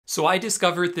So I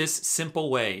discovered this simple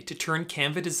way to turn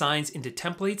Canva designs into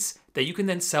templates that you can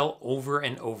then sell over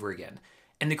and over again.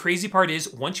 And the crazy part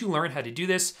is, once you learn how to do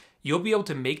this, you'll be able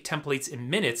to make templates in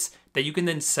minutes that you can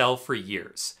then sell for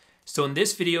years. So in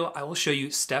this video, I will show you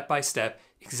step by step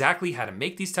exactly how to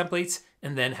make these templates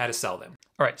and then how to sell them.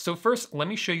 All right, so first let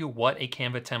me show you what a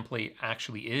Canva template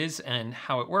actually is and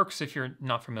how it works if you're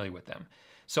not familiar with them.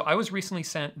 So I was recently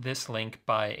sent this link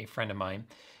by a friend of mine,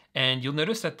 and you'll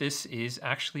notice that this is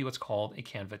actually what's called a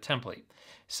Canva template.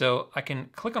 So I can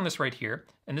click on this right here,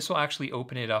 and this will actually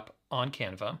open it up on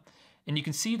Canva. And you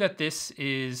can see that this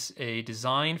is a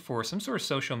design for some sort of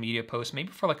social media post,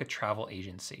 maybe for like a travel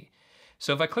agency.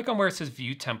 So if I click on where it says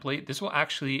view template, this will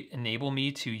actually enable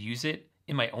me to use it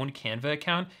in my own Canva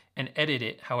account and edit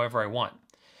it however I want.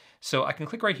 So I can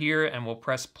click right here and we'll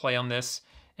press play on this,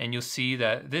 and you'll see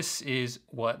that this is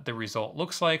what the result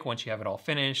looks like once you have it all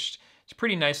finished. It's a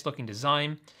pretty nice looking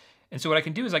design. And so what I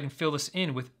can do is I can fill this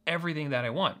in with everything that I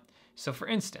want. So for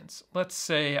instance, let's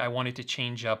say I wanted to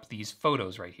change up these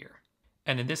photos right here.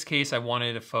 And in this case, I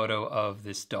wanted a photo of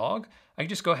this dog. I can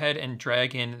just go ahead and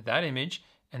drag in that image,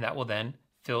 and that will then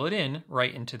fill it in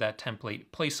right into that template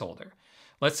placeholder.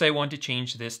 Let's say I want to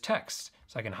change this text.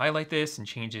 So I can highlight this and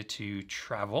change it to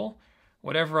travel,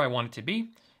 whatever I want it to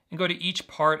be, and go to each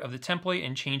part of the template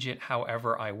and change it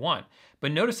however I want.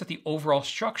 But notice that the overall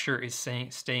structure is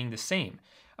staying the same.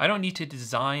 I don't need to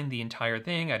design the entire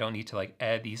thing. I don't need to like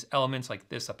add these elements like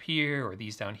this up here or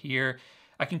these down here.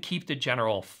 I can keep the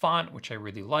general font, which I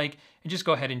really like, and just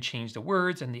go ahead and change the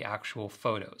words and the actual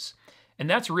photos. And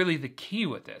that's really the key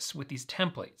with this, with these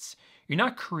templates. You're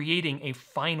not creating a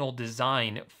final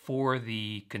design for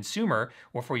the consumer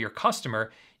or for your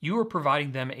customer. You are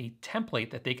providing them a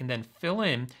template that they can then fill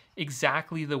in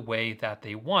exactly the way that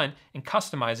they want and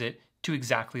customize it to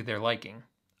exactly their liking.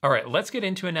 All right, let's get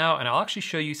into it now, and I'll actually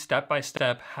show you step by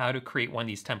step how to create one of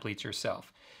these templates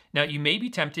yourself. Now, you may be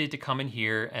tempted to come in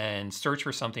here and search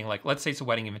for something like, let's say it's a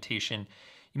wedding invitation.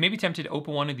 You may be tempted to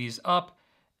open one of these up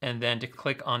and then to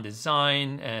click on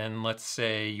design, and let's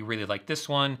say you really like this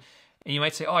one. And you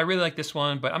might say, oh, I really like this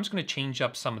one, but I'm just gonna change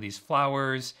up some of these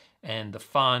flowers and the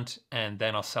font, and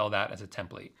then I'll sell that as a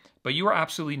template. But you are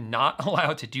absolutely not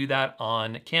allowed to do that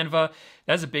on Canva.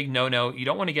 That's a big no-no. You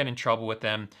don't wanna get in trouble with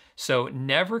them. So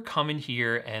never come in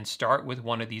here and start with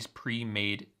one of these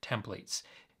pre-made templates.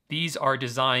 These are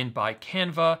designed by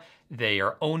Canva. They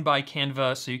are owned by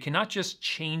Canva, so you cannot just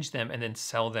change them and then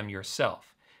sell them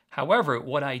yourself. However,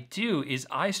 what I do is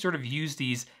I sort of use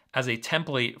these as a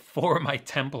template for my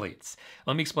templates.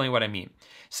 Let me explain what I mean.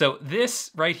 So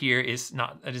this right here is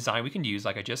not a design we can use,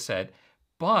 like I just said,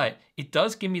 but it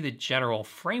does give me the general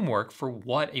framework for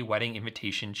what a wedding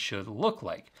invitation should look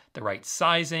like. The right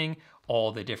sizing,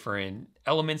 all the different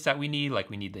elements that we need, like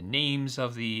we need the names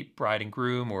of the bride and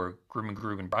groom, or groom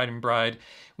and bride and bride.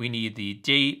 We need the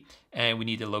date, and we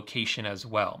need the location as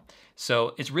well.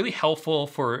 So it's really helpful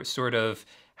for sort of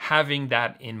having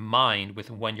that in mind with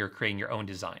when you're creating your own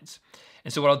designs.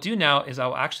 And so what I'll do now is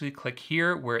I'll actually click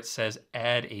here where it says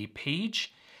add a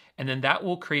page, and then that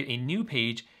will create a new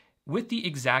page with the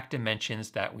exact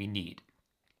dimensions that we need.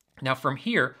 Now from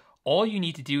here, all you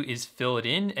need to do is fill it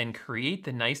in and create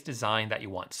the nice design that you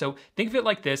want. So think of it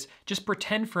like this, just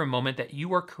pretend for a moment that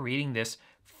you are creating this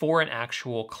for an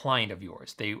actual client of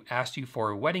yours. They asked you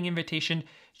for a wedding invitation,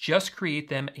 just create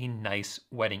them a nice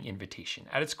wedding invitation.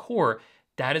 At its core,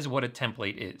 that is what a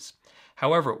template is.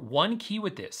 However, one key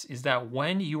with this is that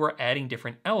when you are adding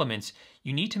different elements,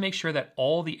 you need to make sure that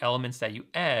all the elements that you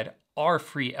add are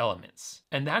free elements.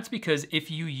 And that's because if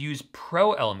you use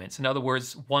pro elements, in other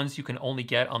words, ones you can only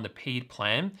get on the paid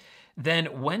plan,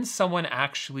 then when someone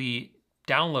actually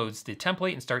downloads the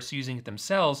template and starts using it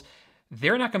themselves,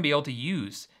 they're not gonna be able to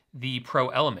use the pro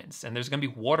elements, and there's gonna be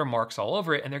watermarks all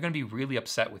over it, and they're gonna be really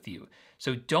upset with you.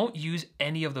 So don't use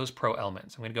any of those pro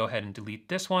elements. I'm gonna go ahead and delete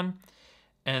this one.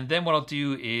 And then what I'll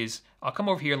do is I'll come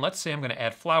over here and let's say I'm gonna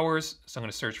add flowers. So I'm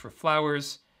gonna search for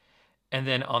flowers. And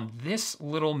then on this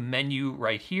little menu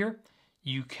right here,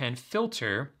 you can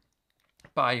filter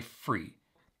by free.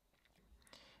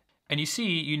 And you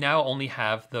see, you now only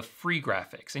have the free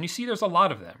graphics. And you see there's a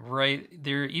lot of them, right?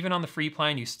 They're even on the free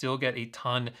plan, you still get a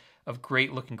ton of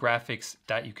great looking graphics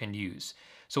that you can use.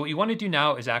 So what you want to do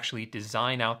now is actually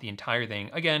design out the entire thing,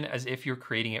 again, as if you're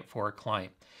creating it for a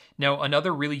client. Now,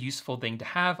 another really useful thing to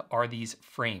have are these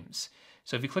frames.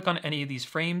 So if you click on any of these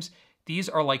frames, these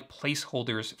are like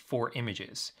placeholders for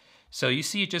images. So you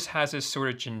see it just has this sort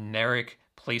of generic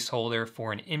placeholder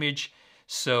for an image.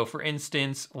 So for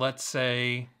instance, let's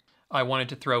say I wanted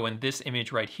to throw in this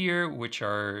image right here, which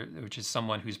is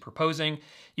someone who's proposing,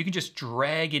 you can just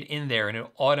drag it in there and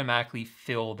it'll automatically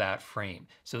fill that frame.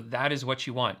 So that is what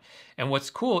you want. And what's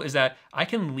cool is that I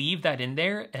can leave that in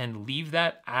there and leave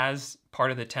that as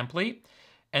part of the template.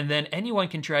 And then anyone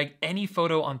can drag any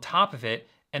photo on top of it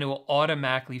and it will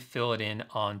automatically fill it in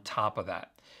on top of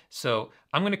that. So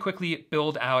I'm gonna quickly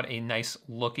build out a nice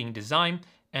looking design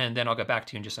and then I'll get back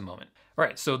to you in just a moment. All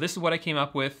right, so this is what I came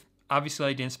up with. Obviously,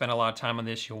 I didn't spend a lot of time on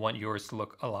this. You'll want yours to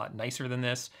look a lot nicer than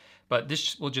this, but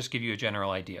this will just give you a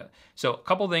general idea. So a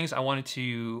couple things I wanted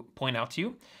to point out to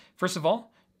you. First of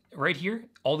all, right here,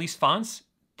 all these fonts,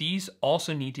 these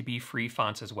also need to be free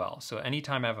fonts as well. So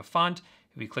anytime I have a font,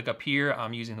 if we click up here,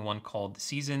 I'm using the one called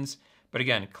Seasons. But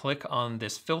again, click on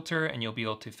this filter and you'll be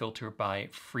able to filter by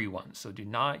free ones. So do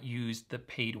not use the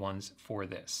paid ones for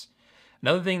this.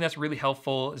 Another thing that's really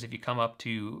helpful is if you come up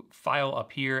to File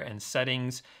up here and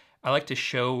Settings, I like to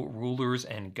show rulers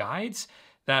and guides.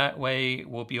 That way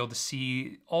we'll be able to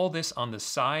see all this on the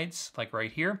sides, like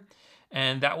right here.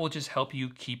 And that will just help you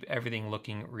keep everything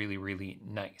looking really, really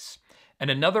nice. And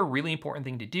another really important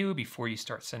thing to do before you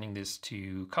start sending this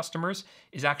to customers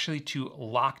is actually to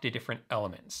lock the different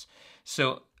elements.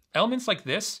 So elements like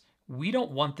this, we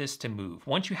don't want this to move.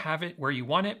 Once you have it where you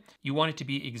want it to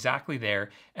be exactly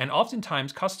there. And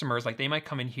oftentimes customers, like they might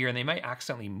come in here and they might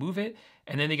accidentally move it,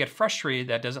 and then they get frustrated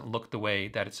that it doesn't look the way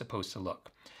that it's supposed to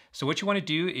look. So what you want to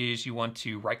do is you want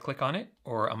to right click on it,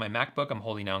 or on my MacBook, I'm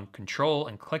holding down Control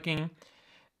and clicking.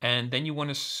 And then you want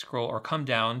to scroll or come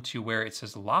down to where it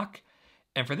says lock.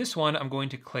 And for this one, I'm going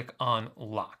to click on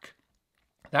lock.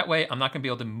 That way I'm not going to be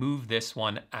able to move this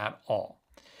one at all.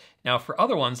 Now for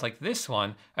other ones like this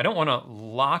one, I don't want to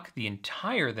lock the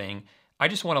entire thing. I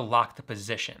just want to lock the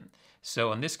position.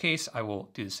 So in this case, I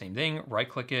will do the same thing, right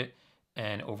click it,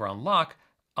 and over on lock,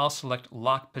 I'll select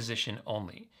lock position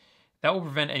only. That will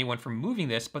prevent anyone from moving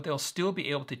this, but they'll still be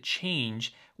able to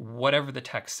change whatever the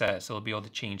text says. So they'll be able to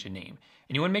change a name.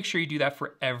 And you want to make sure you do that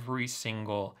for every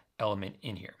single element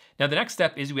in here. Now the next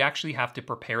step is we actually have to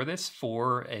prepare this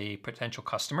for a potential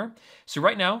customer. So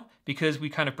right now, because we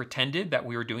kind of pretended that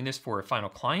we were doing this for a final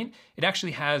client, it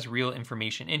actually has real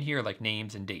information in here like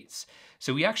names and dates.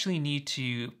 So we actually need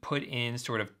to put in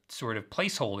sort of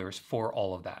placeholders for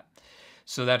all of that,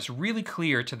 so that it's really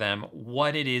clear to them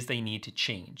what it is they need to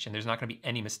change and there's not going to be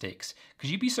any mistakes. Because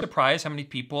you'd be surprised how many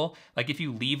people, like if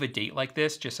you leave a date like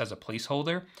this just as a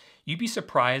placeholder, you'd be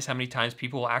surprised how many times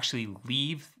people will actually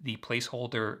leave the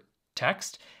placeholder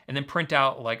text and then print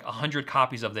out like 100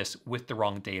 copies of this with the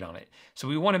wrong date on it. So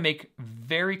we want to make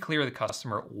very clear to the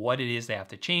customer what it is they have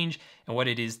to change and what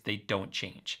it is they don't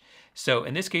change. So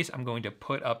in this case, I'm going to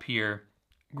put up here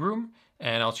groom,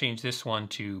 and I'll change this one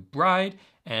to bride,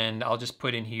 and I'll just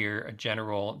put in here a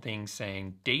general thing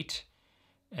saying date,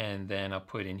 and then I'll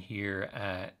put in here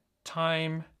at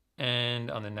time, and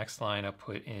on the next line, I'll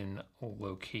put in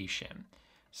location.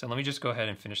 So let me just go ahead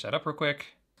and finish that up real quick.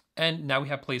 And now we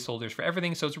have placeholders for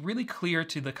everything. So it's really clear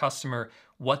to the customer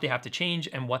what they have to change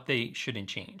and what they shouldn't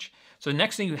change. So the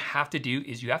next thing you have to do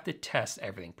is you have to test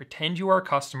everything. Pretend you are a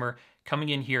customer coming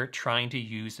in here trying to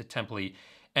use the template.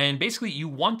 And basically you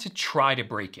want to try to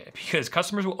break it because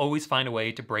customers will always find a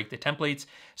way to break the templates.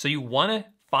 So you want to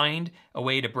find a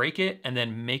way to break it and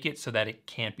then make it so that it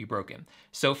can't be broken.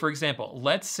 So for example,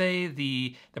 let's say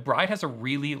the bride has a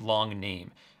really long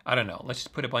name. I don't know, let's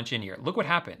just put a bunch in here. Look what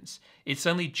happens. It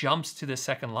suddenly jumps to the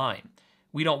second line.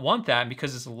 We don't want that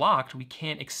because it's locked, we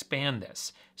can't expand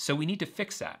this. So we need to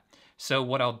fix that. So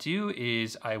what I'll do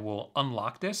is I will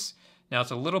unlock this. Now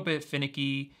it's a little bit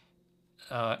finicky,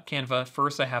 Canva.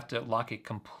 First I have to lock it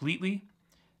completely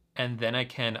and then I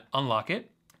can unlock it.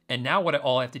 And now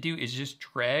all I have to do is just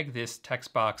drag this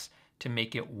text box to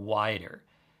make it wider.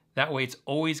 That way it's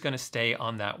always going to stay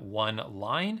on that one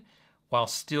line while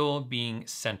still being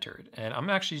centered. And I'm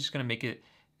actually just going to make it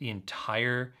the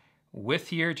entire width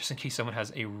here just in case someone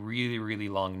has a really, really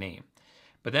long name.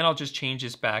 But then I'll just change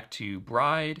this back to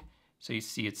bride. So you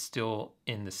see it's still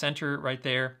in the center right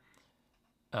there.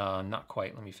 Not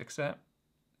quite. Let me fix that.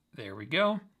 There we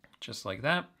go. Just like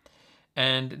that.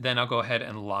 And then I'll go ahead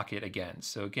and lock it again.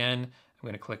 So again, I'm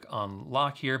going to click on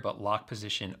lock here, but lock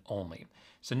position only.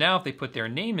 So now if they put their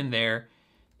name in there,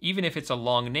 even if it's a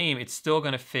long name, it's still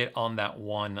going to fit on that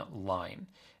one line.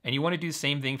 And you want to do the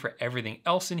same thing for everything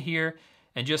else in here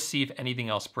and just see if anything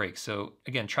else breaks. So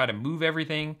again, try to move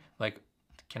everything. Like,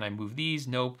 can I move these?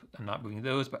 Nope, I'm not moving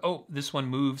those, but oh, this one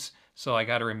moves. So I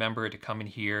got to remember to come in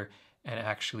here and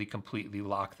actually completely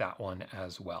lock that one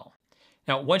as well.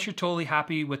 Now, once you're totally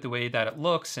happy with the way that it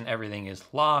looks and everything is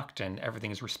locked and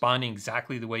everything is responding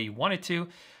exactly the way you want it to,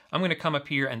 I'm gonna come up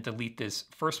here and delete this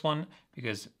first one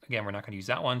because again, we're not gonna use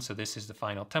that one. So this is the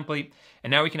final template.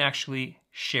 And now we can actually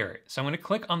share it. So I'm gonna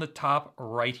click on the top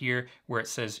right here where it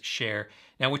says share.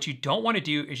 Now, what you don't wanna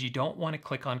do is you don't wanna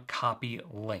click on copy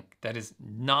link. That is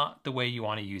not the way you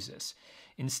wanna use this.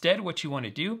 Instead, what you wanna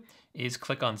do is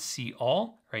click on see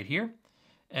all right here.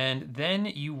 And then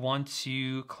you want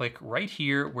to click right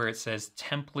here where it says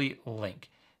template link.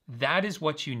 That is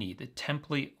what you need, the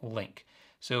template link.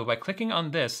 So by clicking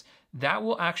on this, that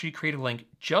will actually create a link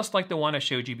just like the one I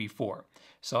showed you before.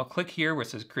 So I'll click here where it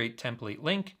says create template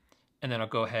link, and then I'll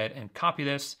go ahead and copy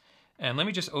this. And let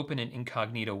me just open an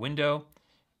incognito window,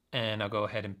 and I'll go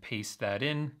ahead and paste that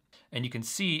in. And you can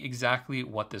see exactly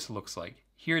what this looks like.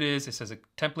 Here it is. It says a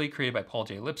template created by Paul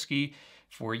J. Lipsky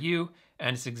for you.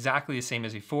 And it's exactly the same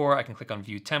as before. I can click on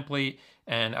view template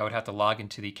and I would have to log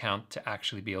into the account to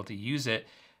actually be able to use it,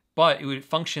 but it would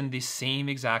function the same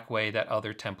exact way that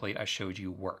other template I showed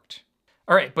you worked.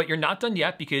 All right, but you're not done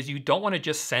yet because you don't want to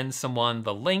just send someone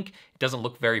the link. It doesn't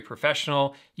look very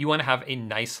professional. You want to have a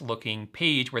nice looking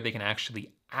page where they can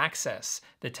actually access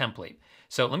the template.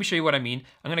 So let me show you what I mean.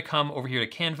 I'm going to come over here to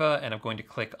Canva and I'm going to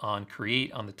click on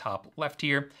create on the top left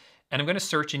here. And I'm gonna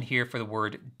search in here for the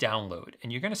word download.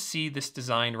 And you're gonna see this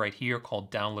design right here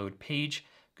called download page.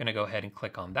 I'm gonna go ahead and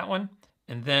click on that one.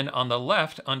 And then on the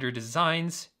left under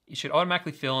designs, you should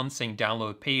automatically fill in saying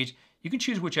download page. You can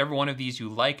choose whichever one of these you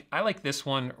like. I like this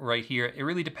one right here. It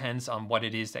really depends on what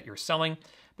it is that you're selling,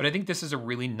 but I think this is a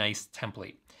really nice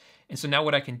template. And so now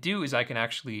what I can do is I can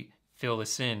actually fill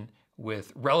this in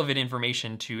with relevant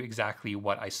information to exactly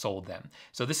what I sold them.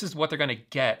 So this is what they're gonna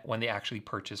get when they actually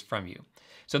purchase from you.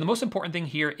 So the most important thing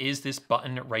here is this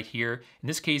button right here. In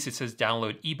this case, it says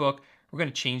download ebook. We're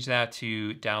gonna change that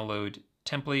to download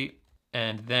template.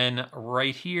 And then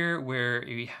right here where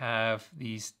we have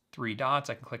these three dots,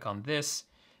 I can click on this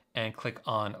and click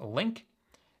on link,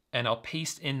 and I'll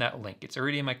paste in that link. It's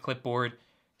already in my clipboard.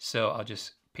 So I'll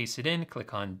just paste it in,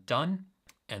 click on done,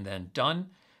 and then done.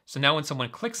 So now when someone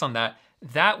clicks on that,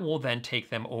 that will then take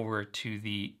them over to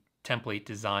the template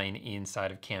design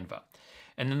inside of Canva.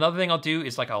 And another thing I'll do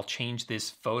is I'll change this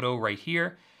photo right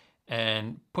here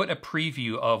and put a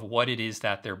preview of what it is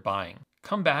that they're buying.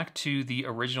 Come back to the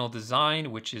original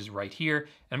design, which is right here.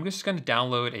 And I'm just gonna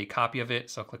download a copy of it.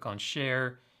 So I'll click on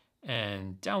share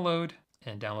and download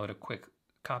a quick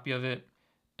copy of it.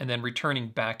 And then returning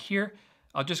back here,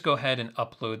 I'll just go ahead and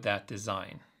upload that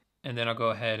design. And then I'll go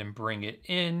ahead and bring it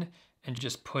in and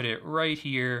just put it right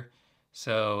here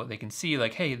so they can see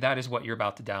hey, that is what you're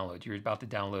about to download. You're about to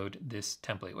download this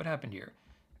template. What happened here?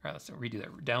 All right, let's redo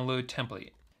that. Download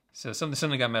template. So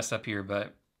something got messed up here,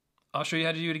 but I'll show you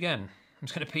how to do it again. I'm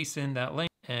just gonna paste in that link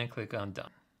and click on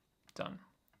done. Done.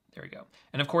 There we go.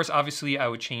 And of course, obviously I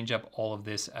would change up all of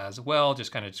this as well,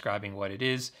 just kind of describing what it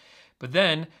is. But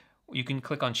then you can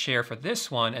click on share for this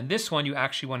one, and this one you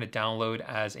actually want to download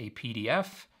as a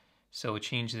PDF. So we'll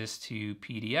change this to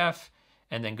PDF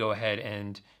and then go ahead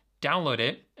and download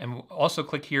it. And also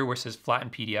click here where it says flatten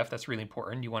PDF. That's really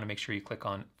important. You want to make sure you click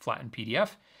on flatten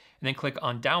PDF and then click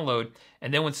on download.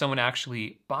 And then when someone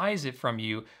actually buys it from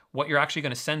you, what you're actually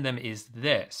going to send them is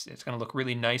this. It's going to look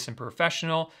really nice and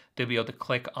professional. They'll be able to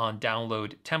click on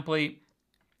download template,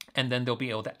 and then they'll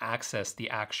be able to access the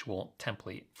actual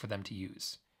template for them to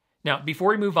use. Now, before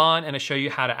we move on and I show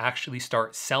you how to actually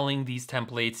start selling these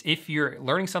templates, if you're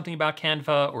learning something about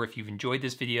Canva or if you've enjoyed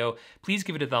this video, please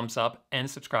give it a thumbs up and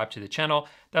subscribe to the channel.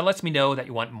 That lets me know that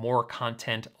you want more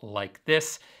content like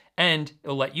this, and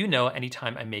it'll let you know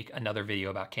anytime I make another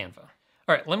video about Canva.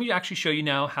 All right, let me actually show you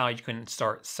now how you can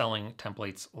start selling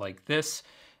templates like this.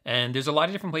 And there's a lot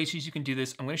of different places you can do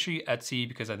this. I'm going to show you Etsy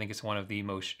because I think it's one of the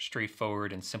most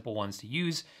straightforward and simple ones to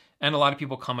use. And a lot of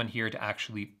people come on here to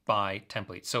actually buy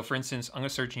templates. So for instance, I'm going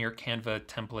to search in here Canva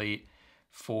template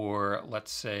for,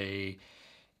 let's say,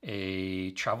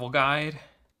 a travel guide.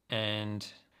 And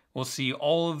we'll see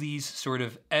all of these sort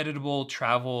of editable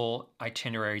travel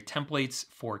itinerary templates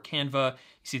for Canva. You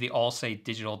see, they all say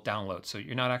digital download. So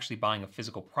you're not actually buying a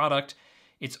physical product.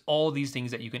 It's all these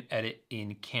things that you can edit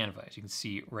in Canva, as you can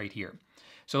see right here.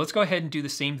 So let's go ahead and do the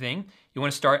same thing. You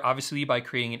want to start obviously by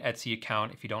creating an Etsy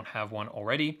account if you don't have one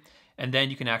already. And then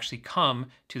you can actually come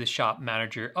to the shop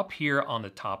manager up here on the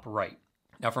top right.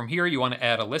 Now from here, you want to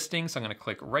add a listing. So I'm going to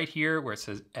click right here where it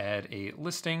says add a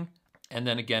listing. And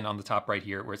then again on the top right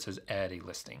here where it says add a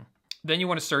listing. Then you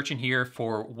want to search in here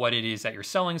for what it is that you're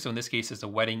selling. So in this case, it's a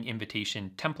wedding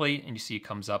invitation template. And you see it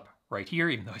comes up right here,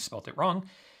 even though I spelled it wrong.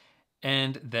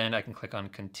 And then I can click on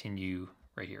continue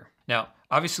right here. Now,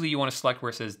 obviously you want to select where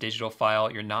it says digital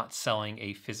file. You're not selling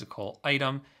a physical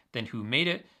item. Then who made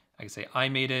it? I can say I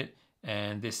made it,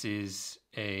 and this is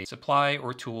a supply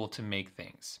or tool to make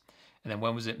things. And then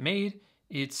when was it made?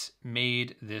 It's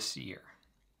made this year.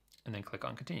 And then click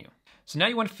on continue. So now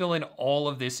you want to fill in all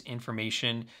of this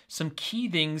information. Some key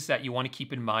things that you want to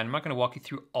keep in mind. I'm not going to walk you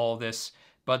through all this,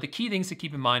 but the key things to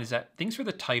keep in mind is that things for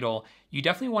the title, you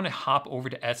definitely want to hop over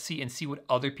to Etsy and see what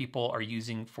other people are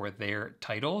using for their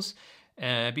titles.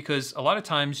 Because a lot of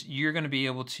times you're going to be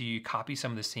able to copy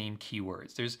some of the same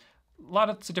keywords. There's a lot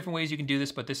of different ways you can do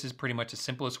this, but this is pretty much the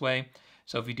simplest way.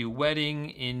 So if we do wedding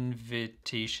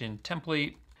invitation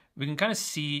template, we can kind of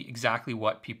see exactly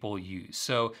what people use.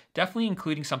 So definitely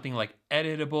including something like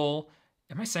editable.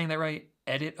 Am I saying that right?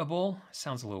 Editable?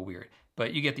 Sounds a little weird,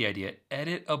 but you get the idea.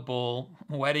 Editable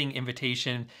wedding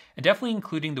invitation, and definitely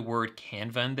including the word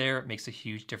Canva in there makes a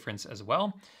huge difference as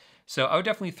well. So I would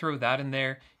definitely throw that in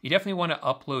there. You definitely want to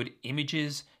upload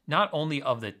images, not only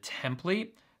of the template,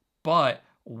 but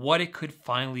what it could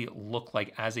finally look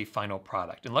like as a final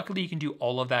product. And luckily you can do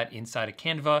all of that inside of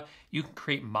Canva. You can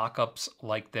create mockups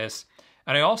like this.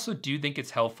 And I also do think it's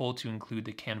helpful to include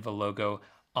the Canva logo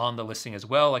on the listing as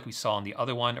well, like we saw on the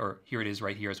other one, or here it is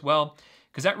right here as well,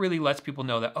 because that really lets people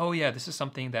know that, oh yeah, this is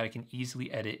something that I can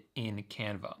easily edit in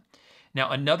Canva.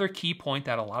 Now, another key point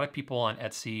that a lot of people on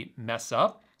Etsy mess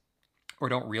up or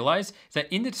don't realize is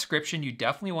that in the description, you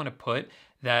definitely want to put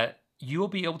that you'll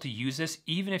be able to use this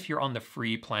even if you're on the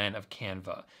free plan of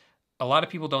Canva. A lot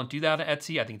of people don't do that on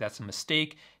Etsy. I think that's a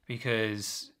mistake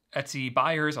because Etsy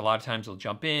buyers, a lot of times will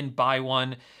jump in, buy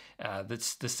one. The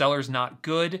seller's not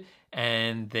good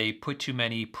and they put too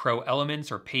many pro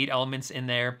elements or paid elements in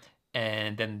there,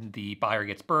 and then the buyer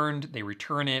gets burned, they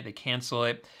return it, they cancel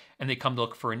it, and they come to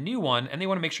look for a new one, and they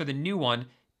want to make sure the new one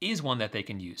is one that they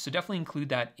can use. So definitely include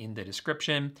that in the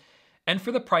description. And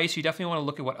for the price, you definitely want to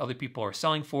look at what other people are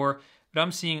selling for, but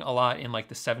I'm seeing a lot in like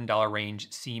the $7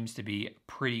 range seems to be a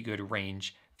pretty good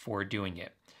range for doing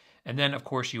it. And then of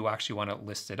course you actually want to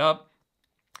list it up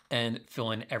and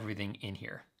fill in everything in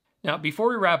here. Now, before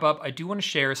we wrap up, I do want to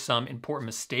share some important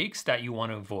mistakes that you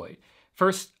want to avoid.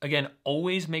 First, again,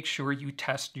 always make sure you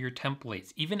test your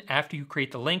templates. Even after you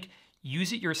create the link,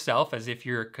 use it yourself as if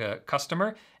you're a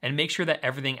customer and make sure that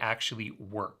everything actually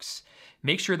works.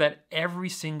 Make sure that every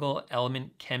single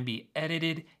element can be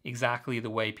edited exactly the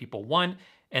way people want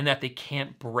and that they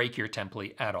can't break your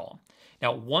template at all.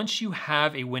 Now, once you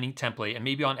have a winning template and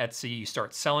maybe on Etsy you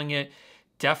start selling it,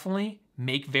 definitely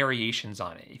make variations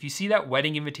on it. If you see that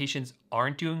wedding invitations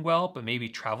aren't doing well, but maybe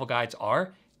travel guides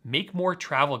are, make more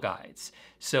travel guides.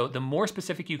 So the more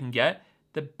specific you can get,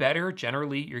 the better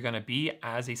generally you're gonna be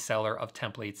as a seller of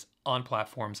templates on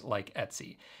platforms like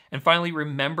Etsy. And finally,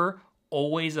 remember,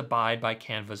 always abide by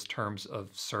Canva's terms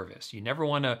of service. You never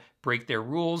wanna break their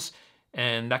rules,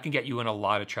 and that can get you in a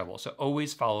lot of trouble. So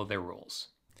always follow their rules.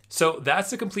 So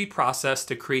that's the complete process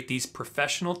to create these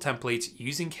professional templates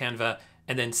using Canva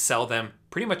and then sell them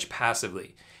pretty much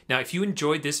passively. Now, if you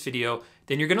enjoyed this video,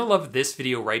 then you're gonna love this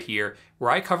video right here,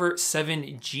 where I cover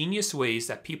 7 genius ways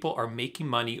that people are making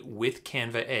money with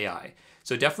Canva AI.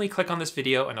 So definitely click on this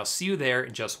video and I'll see you there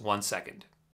in just 1 second.